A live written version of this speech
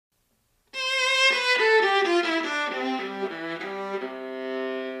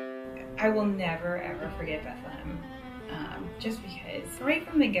I will never ever forget Bethlehem. Just because right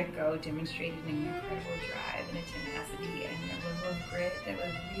from the get-go demonstrated an incredible drive and a tenacity and a level of grit that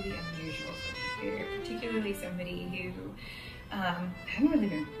was really unusual for me here, particularly somebody who hadn't really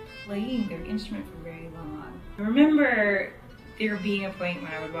been playing their instrument for very long. I remember there being a point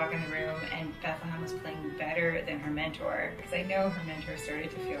when I would walk in the room and Bethlehem was playing better than her mentor, because I know her mentor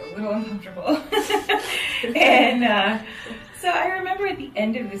started to feel a little uncomfortable. And so I remember at the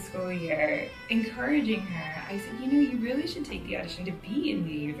end of the school year encouraging her. I said, you know, you really should take the audition to be in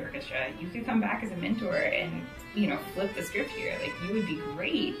the youth orchestra. You could come back as a mentor and, you know, flip the script here. Like, you would be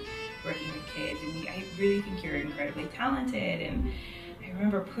great working with kids, and I really think you're incredibly talented. And I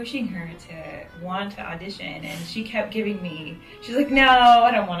remember pushing her to want to audition, and she kept giving me, she's like, no,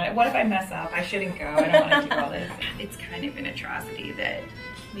 I don't want to. What if I mess up? I shouldn't go. I don't want to do all this. It's kind of an atrocity that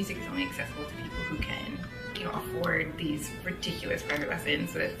music is only accessible to people who can, you know, afford these ridiculous private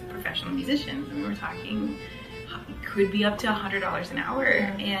lessons with professional musicians. And we're talking, it could be up to $100 an hour.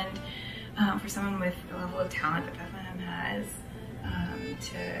 And for someone with the level of talent that Bethlehem has,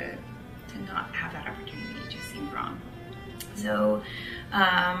 to not have that opportunity just seemed wrong. So,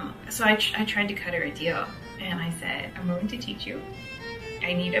 I tried to cut her a deal, and I said, I'm willing to teach you.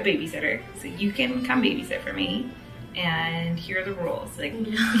 I need a babysitter, so you can come babysit for me. And here are the rules. Like,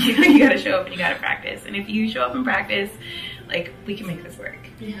 you gotta show up and you gotta practice. And if you show up and practice, like, we can make this work.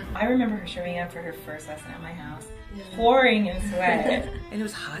 Yeah. I remember her showing up for her first lesson at my house, pouring in sweat. And it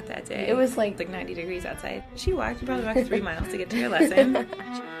was hot that day. It was like 90 degrees outside. She probably walked 3 miles to get to her lesson.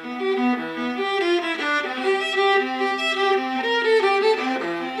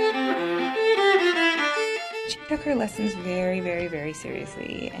 She took her lessons very, very, very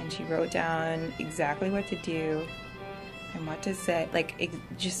seriously, and she wrote down exactly what to do and what to say. Like,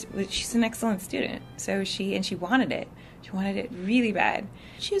 she's an excellent student. So she wanted it. She wanted it really bad.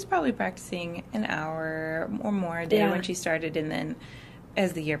 She was probably practicing an hour or more a day when she started, and then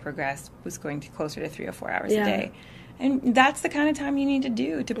as the year progressed, was going to closer to 3 or 4 hours a day. And that's the kind of time you need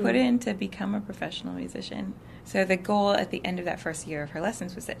to put in to become a professional musician. So the goal at the end of that first year of her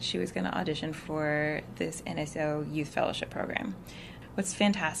lessons was that she was going to audition for this NSO Youth Fellowship Program. What's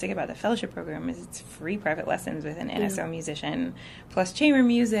fantastic about the fellowship program is it's free private lessons with an NSO musician, plus chamber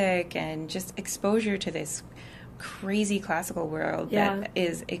music and just exposure to this crazy classical world that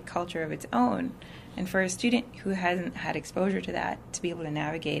is a culture of its own. And for a student who hasn't had exposure to that, to be able to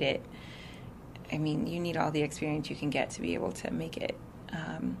navigate it, I mean, you need all the experience you can get to be able to make it.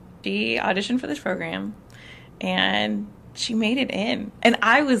 She auditioned for this program, and she made it in. And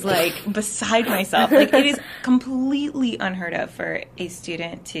I was, like, beside myself. Like, it is completely unheard of for a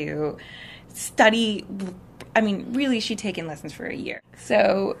student to study. I mean, really, she'd taken lessons for a year.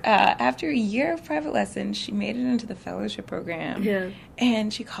 So after a year of private lessons, she made it into the fellowship program. Yeah.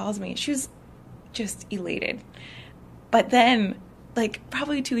 And she calls me. She was just elated. But then, like,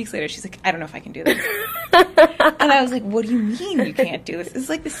 probably 2 weeks later, she's like, I don't know if I can do this. And I was like, what do you mean you can't do this? It's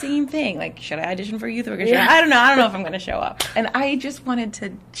like the same thing. Like, should I audition for youth orchestra? I don't know if I'm going to show up. And I just wanted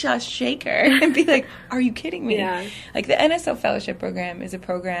to just shake her and be like, are you kidding me? Yeah. Like, the NSO Fellowship Program is a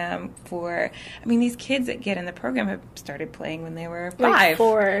program for, I mean, these kids that get in the program have started playing when they were 5. Like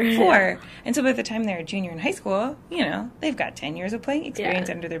 4. And so by the time they're a junior in high school, you know, they've got 10 years of playing experience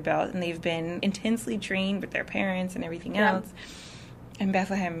under their belt, and they've been intensely trained with their parents and everything else. And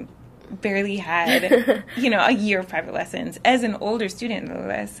Bethlehem barely had, you know, a year of private lessons. As an older student, no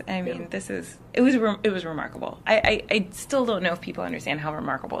less, I mean, it was remarkable. I still don't know if people understand how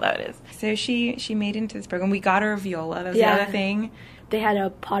remarkable that is. So she made into this program. We got her a viola. That was the other thing. They had a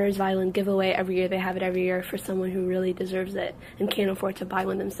Potter's violin giveaway every year. They have it every year for someone who really deserves it and can't afford to buy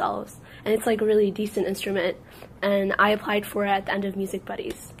one themselves. And it's like a really decent instrument. And I applied for it at the end of Music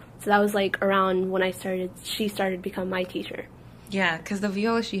Buddies. So that was like around when she started to become my teacher. Yeah, because the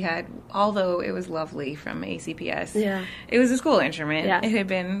viola she had, although it was lovely from ACPS, it was a school instrument. Yeah. It had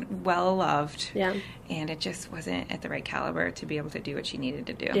been well loved. Yeah. And it just wasn't at the right caliber to be able to do what she needed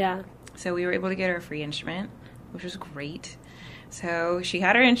to do. Yeah. So we were able to get her a free instrument, which was great. So she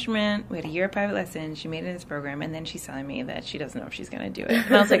had her instrument, we had a year of private lessons, she made it in this program, and then she's telling me that she doesn't know if she's going to do it.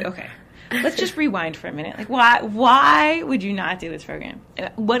 And I was like, okay, let's just rewind for a minute. Like, why would you not do this program?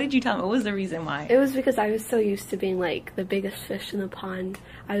 What did you tell me? What was the reason why? It was because I was so used to being, like, the biggest fish in the pond.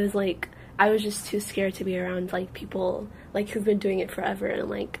 I was just too scared to be around, like, people, like, who've been doing it forever and,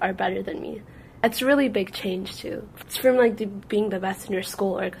 like, are better than me. It's a really big change, too. It's from, like, being the best in your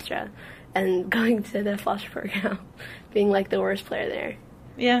school orchestra and going to the fellowship program, being, like, the worst player there.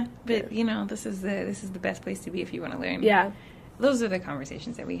 Yeah, but, you know, this is the best place to be if you want to learn. Yeah. Those are the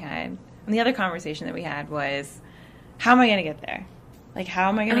conversations that we had. And the other conversation that we had was, how am I going to get there? Like, how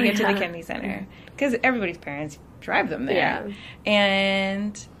am I going to get to the Kennedy Center? Because everybody's parents drive them there. Yeah.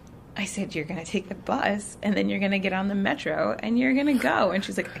 And I said, you're going to take the bus, and then you're going to get on the metro, and you're going to go. And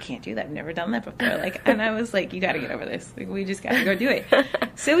she's like, I can't do that. I've never done that before. Like, and I was like, you got to get over this. Like, we just got to go do it.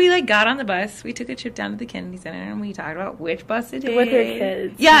 So we, like, got on the bus. We took a trip down to the Kennedy Center, and we talked about which bus to take. With your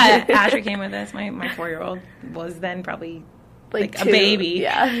kids. Yeah. Asher came with us. My 4-year-old was then probably like a baby.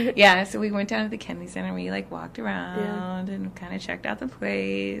 Yeah. Yeah, so we went down to the Kennedy Center, and we, like, walked around and kind of checked out the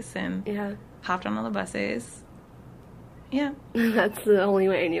place and hopped on all the buses. Yeah. That's the only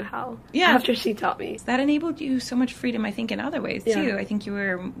way I knew how. Yeah. After she taught me. That enabled you so much freedom, I think, in other ways, too. Yeah. I think you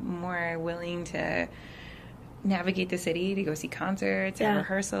were more willing to navigate the city, to go see concerts and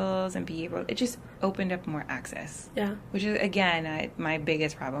rehearsals and be able... It just opened up more access. Yeah. Which is, again, my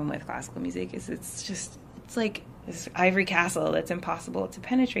biggest problem with classical music is it's like this ivory castle that's impossible to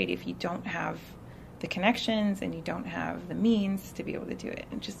penetrate if you don't have the connections and you don't have the means to be able to do it.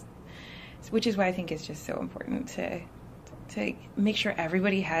 And just... Which is why I think it's just so important to make sure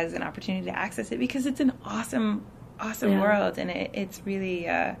everybody has an opportunity to access it, because it's an awesome world, and it's really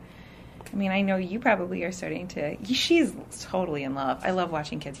I mean, I know you probably are starting to... She's totally in love. I love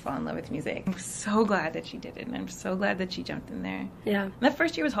watching kids fall in love with music. I'm so glad that she did it, and I'm so glad that she jumped in there. Yeah. And that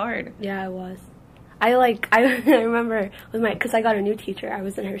first year was hard. Yeah, it was. I remember because I got a new teacher. I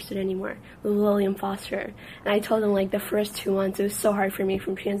wasn't her student anymore, with William Foster, and I told him, like, the first 2 months it was so hard for me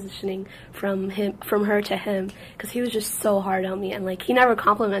from transitioning from her to him, because he was just so hard on me, and, like, he never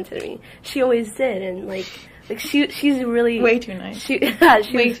complimented me. She always did, and like she's really way too nice.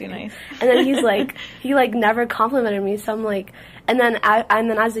 Way too nice. And then he never complimented me. So I'm like, and then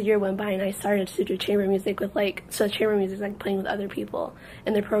as the year went by and I started to do chamber music with chamber music is like playing with other people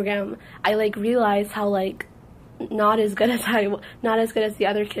in the program, I like realized how like not as good as the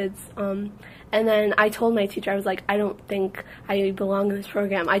other kids. And then I told my teacher, I was like, I don't think I belong in this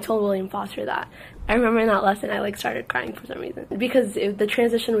program. I told William Foster that. I remember in that lesson, I like started crying for some reason, because the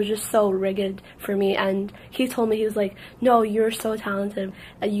transition was just so rigid for me. And he told me, he was like, no, you're so talented.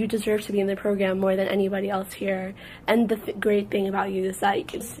 You deserve to be in the program more than anybody else here. And the great thing about you is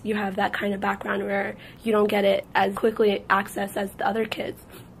that you have that kind of background where you don't get it as quickly accessed as the other kids.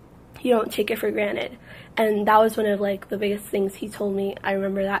 You don't take it for granted. And that was one of like the biggest things he told me, I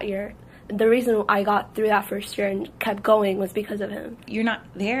remember that year. The reason I got through that first year and kept going was because of him. You're not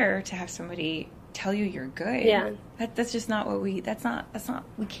there to have somebody tell you you're good. Yeah. That's just not what you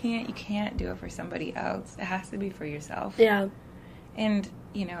can't do it for somebody else. It has to be for yourself. Yeah. And,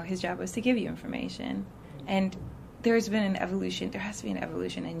 his job was to give you information. And there's been an evolution. There has to be an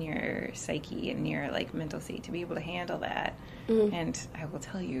evolution in your psyche and your, like, mental state to be able to handle that. Mm-hmm. And I will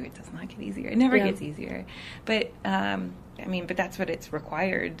tell you, it does not get easier. It never gets easier. But, but that's what it's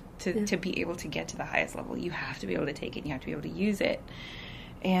required to be able to get to the highest level. You have to be able to take it, and you have to be able to use it.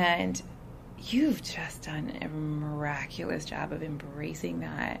 And you've just done a miraculous job of embracing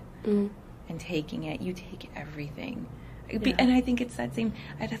that and taking it. You take everything. Yeah. And I think it's that same...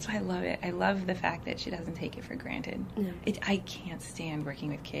 That's why I love it. I love the fact that she doesn't take it for granted. Yeah. I can't stand working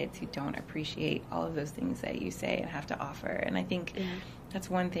with kids who don't appreciate all of those things that you say and have to offer. And I think that's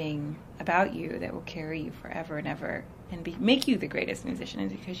one thing about you that will carry you forever and ever and make you the greatest musician,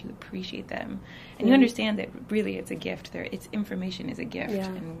 is because you appreciate them. And you understand that really it's a gift. It's information is a gift. Yeah.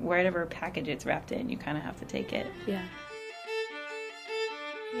 And whatever package it's wrapped in, you kind of have to take it. Yeah.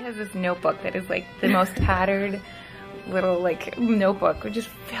 She has this notebook that is like the most tattered little like notebook, which is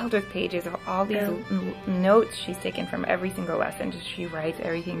filled with pages of all these notes she's taken from every single lesson. She writes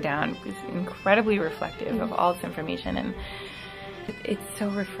everything down. It's incredibly reflective of all this information, and it's so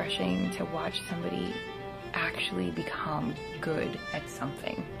refreshing to watch somebody actually become good at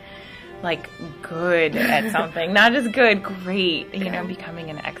something. Like, good at something. Not just good, great, becoming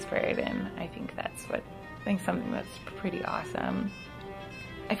an expert. And I think something that's pretty awesome.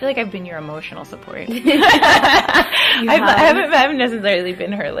 I feel like I've been your emotional support. I haven't necessarily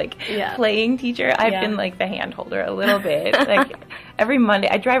been her, like, playing teacher. I've been, like, the hand holder a little bit. Like, every Monday,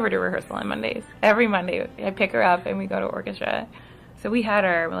 I drive her to rehearsal on Mondays. Every Monday, I pick her up and we go to orchestra. So we had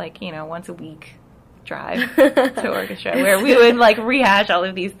our, like, once a week drive to orchestra, where we would, like, rehash all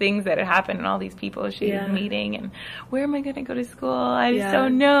of these things that had happened and all these people she was meeting, and where am I going to go to school? I just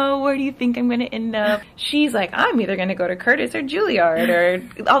don't know. Where do you think I'm going to end up? She's like, I'm either going to go to Curtis or Juilliard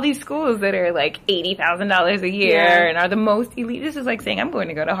or all these schools that are like $80,000 a year and are the most elite. This is like saying I'm going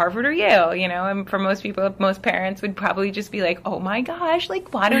to go to Harvard or Yale, and for most people, most parents would probably just be like, oh my gosh,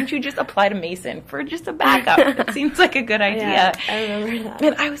 like, why don't you just apply to Mason for just a backup? It seems like a good idea. Yeah, I remember that.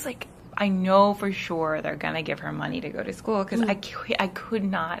 And I was like, I know for sure they're going to give her money to go to school, because I could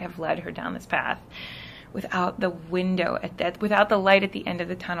not have led her down this path without the window without the light at the end of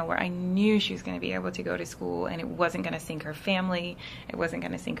the tunnel where I knew she was going to be able to go to school, and it wasn't going to sink her family, it wasn't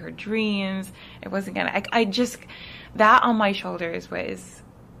going to sink her dreams, it wasn't going to, I just, that on my shoulders was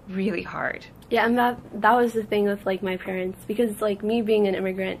really hard. Yeah, and that was the thing with, like, my parents, because, like, me being an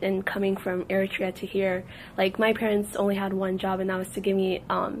immigrant and coming from Eritrea to here, like, my parents only had one job, and that was to give me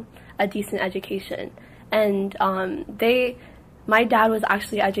a decent education. And my dad was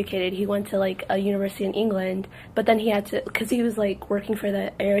actually educated. He went to, like, a university in England, but then he had to, because he was, like, working for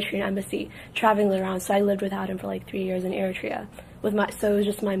the Eritrean embassy, traveling around, so I lived without him for, like, 3 years in Eritrea. So it was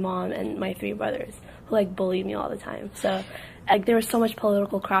just my mom and my 3 brothers who, like, bullied me all the time. So, like, there was so much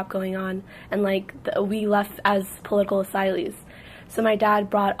political crap going on, and, like, we left as political asylees. So my dad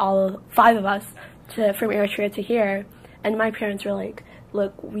brought all 5 of us from Eritrea to here, and my parents were like,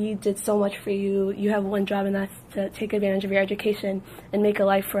 look, we did so much for you. You have one job, and that's to take advantage of your education and make a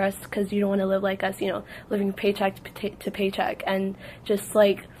life for us, because you don't want to live like us, you know, living paycheck to paycheck, and just,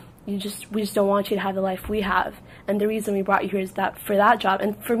 like, we just don't want you to have the life we have. And the reason we brought you here is that for that job,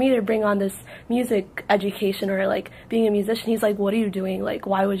 and for me to bring on this music education or, like, being a musician. He's like, what are you doing? Like,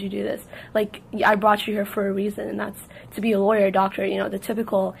 why would you do this? Like, I brought you here for a reason, and that's to be a lawyer, a doctor, you know, the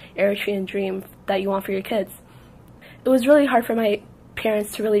typical Eritrean dream that you want for your kids. It was really hard for my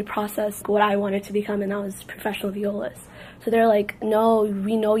parents to really process what I wanted to become, and that was professional violist. So they're like, no,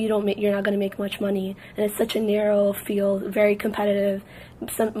 we know you're not going to make much money, and it's such a narrow field, very competitive,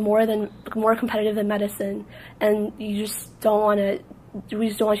 more competitive than medicine, and you just don't want to. We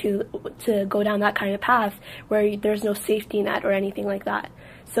just don't want you to go down that kind of path where there's no safety net or anything like that.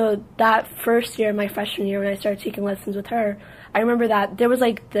 So that first year, my freshman year, when I started taking lessons with her, I remember that there was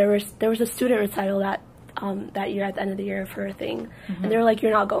a student recital that year at the end of the year for a thing, and they were like,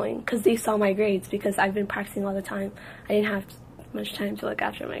 you're not going, because they saw my grades, because I've been practicing all the time. I didn't have much time to look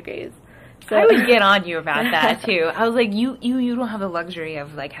after my grades. So I would get on you about that too. I was like, you don't have the luxury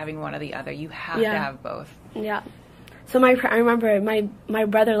of, like, having one or the other. You have to have both. Yeah. So I remember my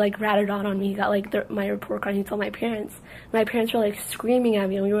brother, like, ratted on me. He got, like, my report card, and he told my parents. My parents were, like, screaming at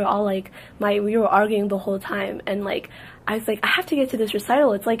me, and we were all, like, we were arguing the whole time, and, like, I was like, I have to get to this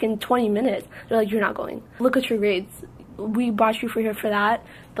recital. It's, like, in 20 minutes. They're like, you're not going. Look at your grades. We brought you here for that.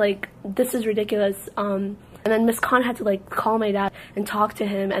 Like, this is ridiculous. And then Miss Khan had to, like, call my dad and talk to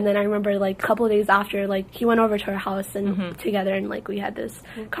him. And then I remember, like, a couple of days after, like, he went over to our house and together, and, like, we had this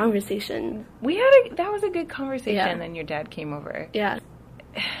conversation. That was a good conversation. Yeah. And then your dad came over. Yeah.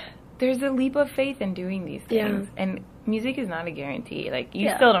 There's a leap of faith in doing these things. Yeah. And music is not a guarantee. Like, you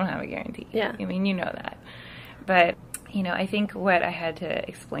still don't have a guarantee. Yeah. I mean, you know that. But, you know, I think what I had to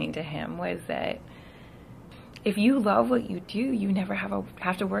explain to him was that if you love what you do, you never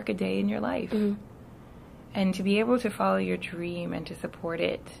have to work a day in your life. And to be able to follow your dream and to support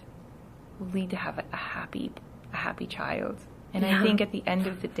it will lead to have a happy child. And I think at the end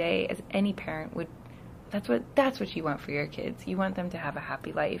of the day, as any parent would, that's what you want for your kids. You want them to have a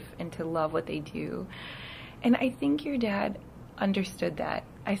happy life and to love what they do. And I think your dad understood that.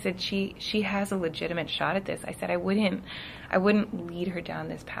 I said she has a legitimate shot at this. I said I wouldn't lead her down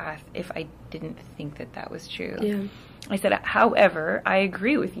this path if I didn't think that was true. Yeah. I said, however, I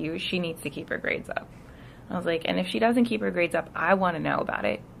agree with you. She needs to keep her grades up. I was like, and if she doesn't keep her grades up, I want to know about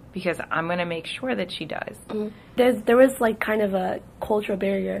it, because I'm going to make sure that she does. There was, like, kind of a cultural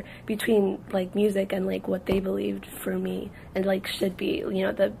barrier between, like, music and, like, what they believed for me and, like, should be, you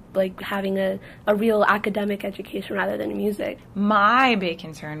know, having a real academic education rather than music. My big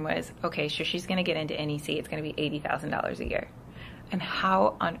concern was, okay, so she's going to get into NEC. It's going to be $80,000 a year. And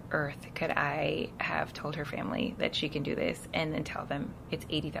how on earth could I have told her family that she can do this and then tell them it's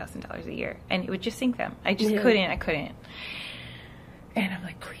 $80,000 a year? And it would just sink them. I just couldn't. And I'm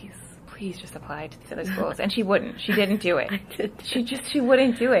like, please just apply to these other schools. And she wouldn't. She didn't do it. She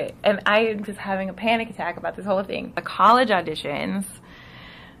wouldn't do it. And I was having a panic attack about this whole thing. The college auditions,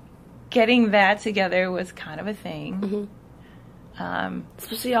 getting that together was kind of a thing.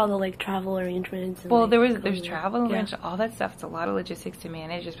 Especially all the, like, travel arrangements. And, well, like, there's travel arrangements, all that stuff. It's a lot of logistics to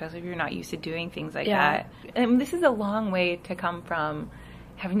manage, especially if you're not used to doing things like that. And this is a long way to come from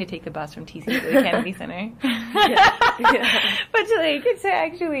having to take the bus from TC to the Kennedy Center. But to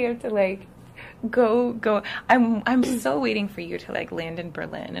actually have to, like, go. I'm so waiting for you to, like, land in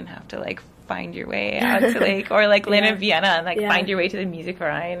Berlin and have to, like, find your way out to, like, or, like, land in Vienna and, like, find your way to the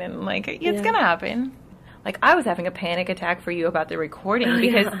Musikverein, and, like, it's gonna happen. Like, I was having a panic attack for you about the recording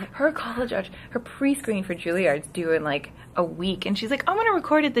because her her pre-screen for Juilliard's due in like a week, and she's like, I'm going to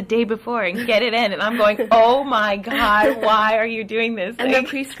record it the day before and get it in, and I'm going, oh my God, why are you doing this? And the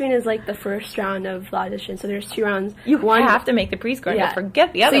pre-screen is like the first round of the audition, so there's 2 rounds. You have to make the pre-screen, but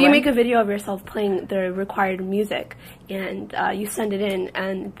forget the other one. So you make a video of yourself playing the required music, and you send it in,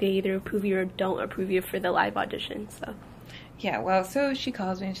 and they either approve you or don't approve you for the live audition, so... Yeah, well, so she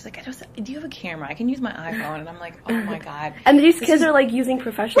calls me and she's like, do you have a camera? I can use my iPhone. And I'm like, oh my God. And these kids are like using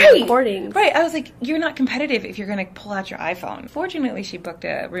professional recordings. Right. I was like, you're not competitive if you're going to pull out your iPhone. Fortunately, she booked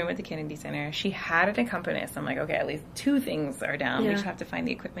a room at the Kennedy Center. She had an accompanist. I'm like, okay, at least 2 things are down. We just have to find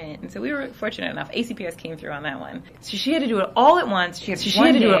the equipment. And so we were fortunate enough. ACPS came through on that one. So she had to do it all at once. She had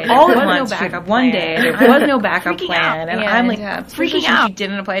to do it all at once. She had one day. There was no backup plan. And I'm like, freaking out. She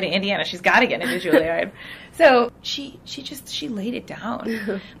didn't apply to Indiana. She's got to get into Juilliard. So she laid it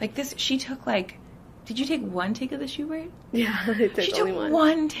down. Like this, she took like, did you take 1 take of the Schubert? Yeah, she took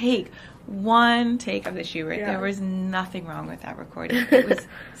one take of the Schubert. Yeah. There was nothing wrong with that recording. It was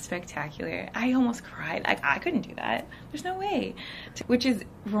spectacular. I almost cried. I couldn't do that. There's no way. Which is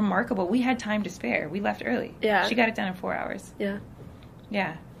remarkable. We had time to spare. We left early. Yeah. She got it done in 4 hours. Yeah.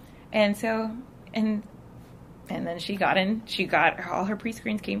 Yeah. And so, and then she got in. She got, all her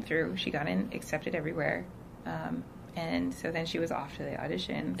pre-screens came through. She got in, accepted everywhere. And so then she was off to the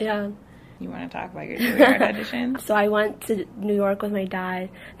audition. Yeah. You want to talk about your Juilliard audition? So I went to New York with my dad,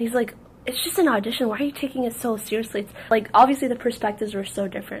 and he's like, it's just an audition. Why are you taking it so seriously? It's, like, obviously the perspectives were so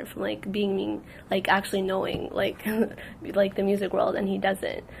different from, like, being, like, actually knowing, like, like, the music world, and he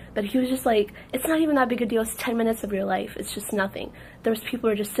doesn't. But he was just like, it's not even that big a deal. It's 10 minutes of your life. It's just nothing. There was people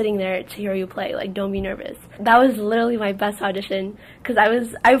who were just sitting there to hear you play. Like, don't be nervous. That was literally my best audition, because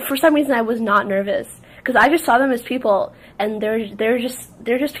for some reason, I was not nervous. Because I just saw them as people, and they're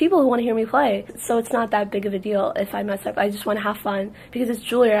just people who want to hear me play. So it's not that big of a deal if I mess up. I just want to have fun because it's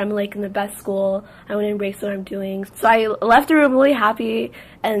Juilliard. I'm like in the best school. I want to embrace what I'm doing. So I left the room really happy,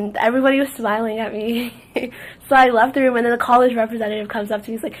 and everybody was smiling at me. So I left the room, and then the college representative comes up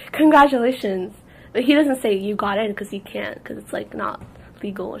to me. He's like, "Congratulations!" But he doesn't say you got in because he can't, because it's like not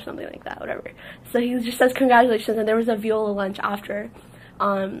legal or something like that, whatever. So he just says congratulations, and there was a viola lunch after.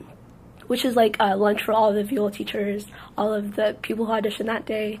 Which is like lunch for all of the viola teachers, all of the people who auditioned that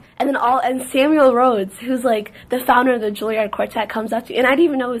day. And then Samuel Rhodes, who's like the founder of the Juilliard Quartet, comes up to me, and I didn't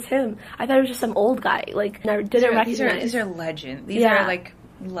even know it was him. I thought it was just some old guy, like, I didn't recognize. These are legends. These are like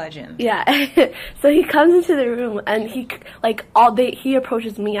legends. Yeah. So he comes into the room, and he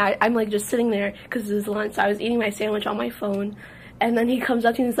approaches me. I'm like just sitting there because it was lunch, so I was eating my sandwich on my phone. And then he comes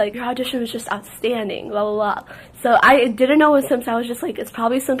up to me and he's like, your audition was just outstanding, blah, blah, blah. So I didn't know it was him, so I was just like, it's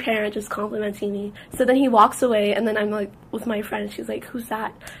probably some parent just complimenting me. So then he walks away, and then I'm like with my friend, and she's like, who's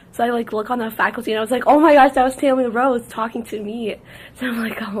that? So I like look on the faculty, and I was like, oh my gosh, that was Samuel Rhodes talking to me. So I'm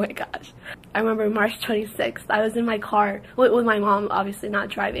like, oh my gosh. I remember March 26th, I was in my car with my mom, obviously not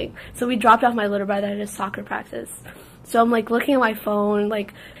driving. So we dropped off my little brother at his soccer practice. So I'm like looking at my phone,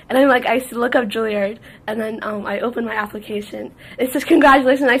 like, and I'm like, I look up Juilliard, and then I open my application. It says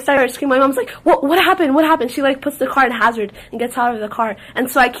congratulations. And I started screaming. My mom's like, what happened? What happened? She like puts the car in hazard and gets out of the car.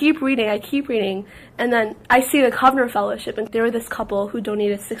 And so I keep reading, and then I see the Kovner Fellowship, and there were this couple who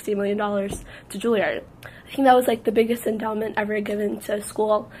donated $60 million to Juilliard. I think that was like the biggest endowment ever given to a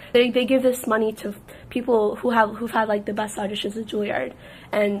school. They give this money to people who've had like the best auditions at Juilliard,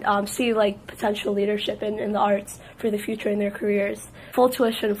 and see like potential leadership in the arts for the future in their careers. Full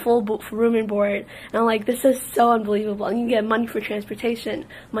tuition, full room and board, and I'm like, this is so unbelievable. And you get money for transportation,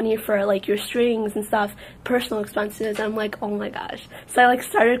 money for like your strings and stuff, personal expenses. And I'm like, oh my gosh. So I like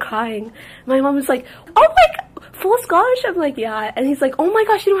started crying. My mom was like, oh my god, full scholarship? I'm like, yeah. And he's like, oh my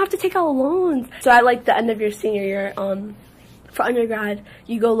gosh, you don't have to take out loans. So at like the end of your senior year, for undergrad,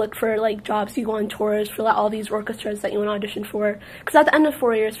 you go look for like jobs, you go on tours for like, all these orchestras that you want to audition for. Because at the end of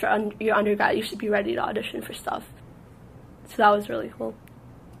 4 years for your undergrad, you should be ready to audition for stuff. So that was really cool.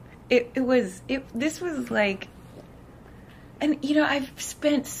 This was like, and you know, I've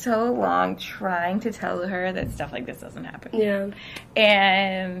spent so long trying to tell her that stuff like this doesn't happen. Yeah.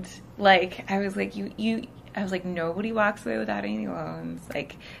 And like, I was like, I was like, nobody walks away without any loans.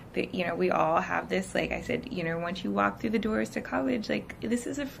 Like, you know, we all have this, like I said, you know, once you walk through the doors to college, like, this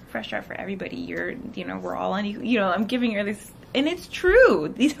is a fresh start for everybody. We're all on, you know, I'm giving her this, and it's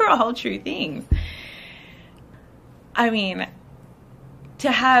true. These are all true things. I mean, to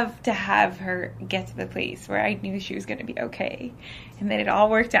have her get to the place where I knew she was going to be okay, and that it all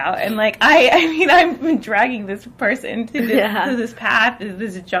worked out, and like I mean, I've been dragging this person to this path,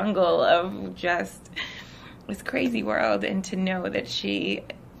 this jungle of just this crazy world, and to know that she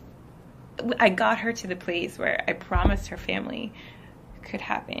I got her to the place where I promised her family could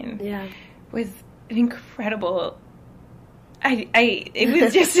happen. Yeah. Was an incredible. It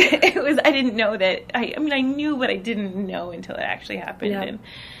was just, I didn't know that, I mean, I knew, but I didn't know until it actually happened. Yeah.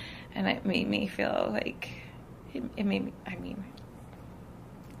 And it made me feel like, it made me, I mean,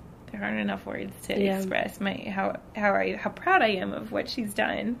 there aren't enough words to express how proud I am of what she's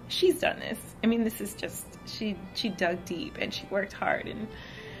done. She's done this. I mean, this is just, she dug deep and she worked hard, and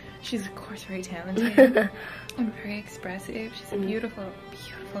she's of course very talented and very expressive. She's a beautiful,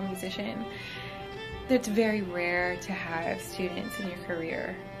 beautiful musician. It's very rare to have students in your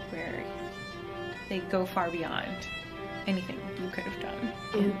career where they go far beyond anything you could have done.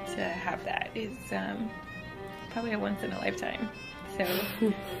 And to have that is probably a once in a lifetime.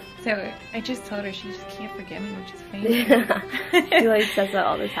 So I just told her she just can't forget me, which is funny. Yeah. She like says that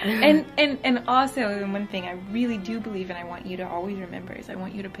all the time. And also, one thing I really do believe, and I want you to always remember, is I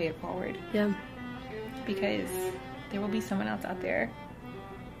want you to pay it forward. Yeah. Because there will be someone else out there,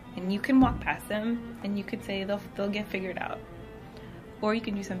 and you can walk past them, and you could say they'll get figured out, or you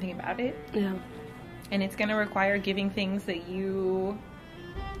can do something about it. Yeah. And it's going to require giving things that you're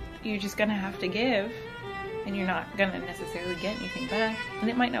just going to have to give, and you're not going to necessarily get anything back, and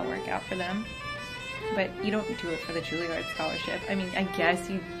it might not work out for them, but you don't do it for the Juilliard scholarship. I mean, I guess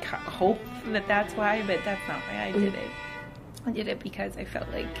you hope that that's why, but that's not why I did it. I did it because I felt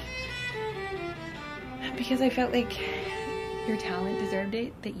like your talent deserved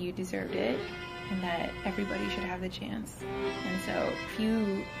it, that you deserved it, and that everybody should have the chance. And so if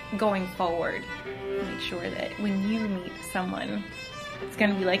you, going forward, make sure that when you meet someone, it's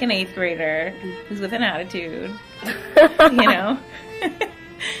going to be like an 8th grader who's with an attitude, you know,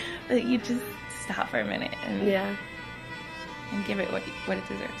 that you just stop for a minute and give it what it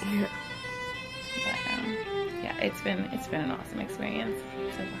deserves. Yeah. But yeah, it's been an awesome experience.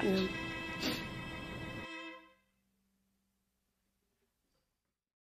 So much.